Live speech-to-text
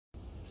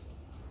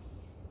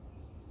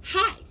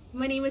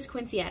My name is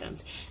Quincey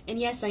Adams, and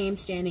yes, I am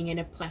standing in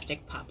a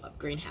plastic pop-up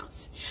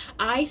greenhouse.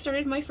 I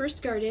started my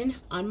first garden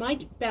on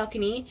my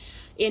balcony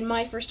in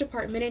my first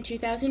apartment in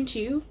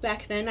 2002.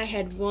 Back then I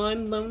had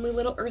one lonely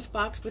little earth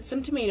box with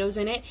some tomatoes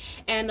in it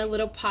and a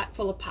little pot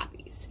full of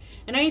poppies.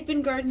 And I have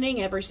been gardening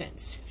ever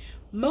since.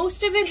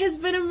 Most of it has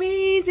been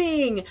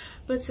amazing,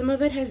 but some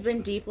of it has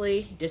been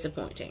deeply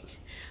disappointing.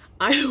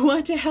 I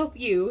want to help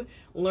you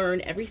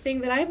learn everything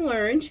that I've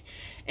learned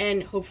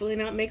and hopefully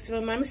not make some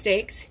of my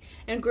mistakes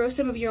and grow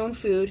some of your own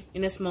food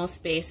in a small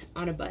space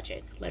on a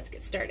budget. Let's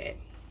get started.